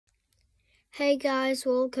Hey guys,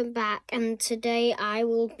 welcome back, and today I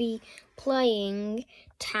will be playing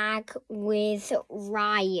tag with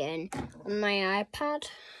Ryan on my iPad.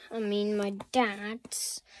 My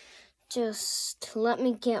dad's. Just let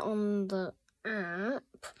me get on the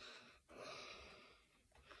app.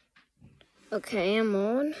 Okay, I'm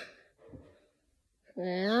on.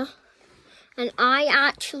 There. And I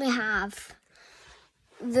actually have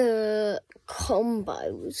the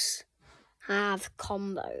combos. I have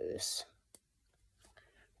combos.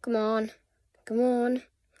 Come on,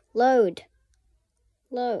 load.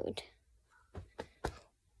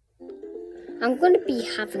 I'm going to be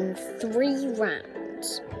having 3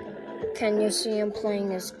 rounds. Can you see I'm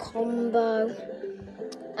playing as combo?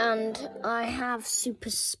 And I have Super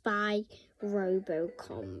Spy Robo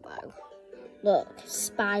combo. Look,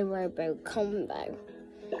 Spy Robo combo.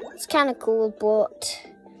 It's kind of cool, but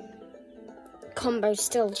combo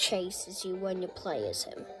still chases you when you play as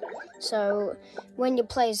him. So when you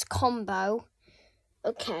play as combo,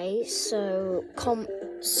 okay, so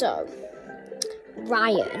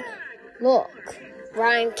Ryan, look,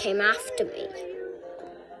 Ryan came after me.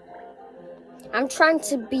 I'm trying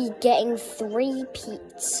to be getting 3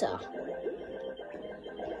 pizza.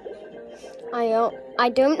 I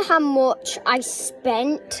don't have much. I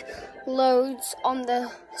spent loads on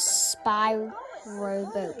the Spy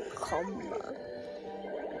Robo combo.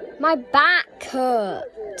 My back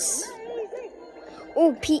hurts.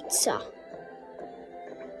 Oh, pizza.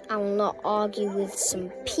 I will not argue with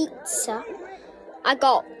some pizza. I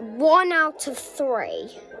got 1 out of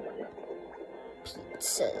 3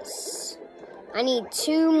 pizzas. I need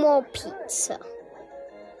 2 more pizza.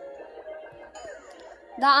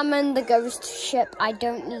 That I'm in the ghost ship, I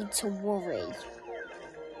don't need to worry.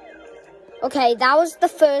 Okay, that was the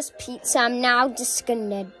first pizza. I'm now just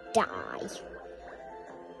gonna die.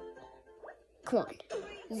 Come on.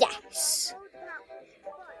 Yes.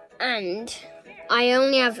 And I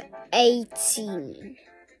only have 18.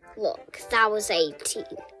 Look, that was 18.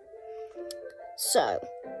 So,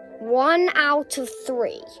 1 out of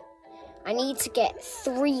 3. I need to get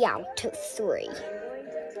 3 out of 3.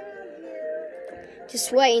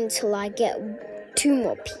 Just wait until I get 2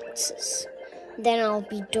 more pizzas. Then I'll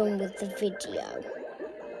be done with the video.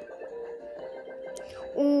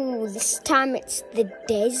 Ooh, this time it's the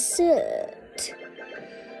desert.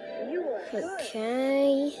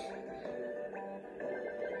 Okay.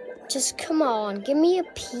 Just come on, give me a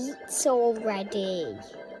pizza already.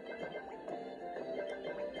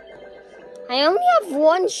 I only have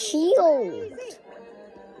 1 shield.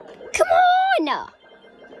 Come on!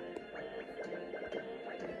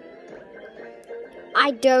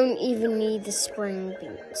 I don't even need the spring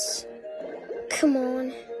boots. Come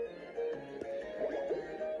on.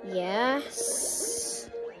 Yes.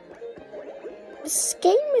 This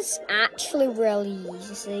game is actually really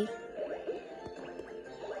easy.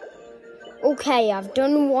 Okay, I've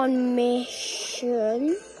done 1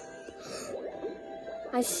 mission.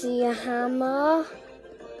 I see a hammer.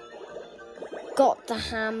 Got the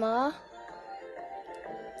hammer.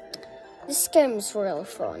 This game's really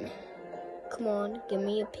fun. Come on, give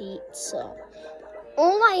me a pizza.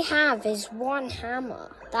 All I have is 1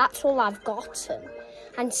 hammer. That's all I've gotten.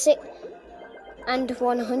 And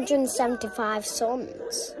 175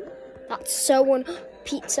 suns. That's so one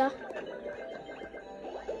pizza.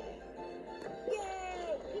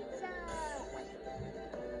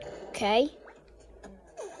 Okay.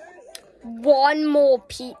 1 more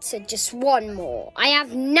pizza, just 1 more. I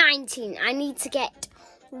have 19. I need to get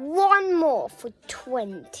 1 more for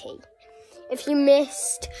 20. If you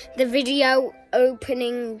missed the video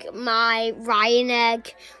opening my Ryan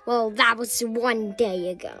egg, well, that was 1 day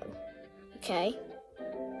ago. Okay?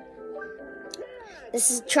 This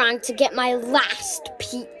is trying to get my last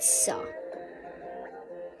pizza.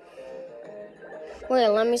 Wait,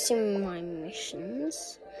 let me see my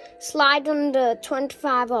missions. Slide under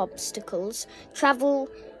 25 obstacles. Travel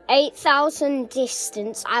 8,000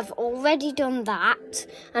 distance. I've already done that.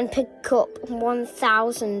 And pick up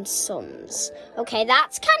 1,000 suns. Okay,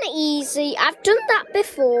 that's kind of easy. I've done that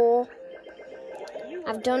before.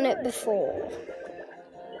 I've done it before.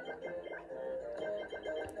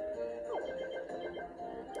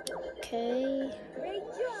 Okay.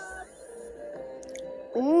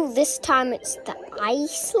 Ooh, this time it's the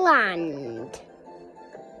Iceland.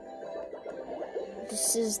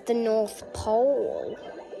 This is the North Pole.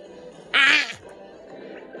 Ah!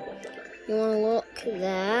 You want to look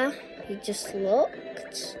there? You just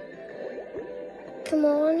looked. Come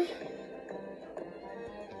on.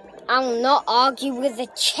 I will not argue with the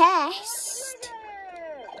chest.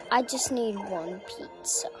 I just need 1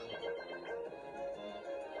 pizza.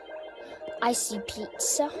 I see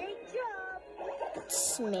pizza. It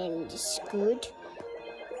smells good.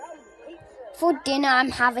 For dinner, I'm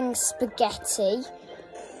having spaghetti.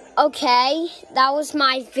 Okay, that was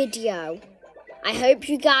my video. I hope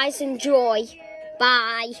you guys enjoy.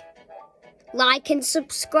 Bye. Like and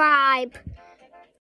subscribe.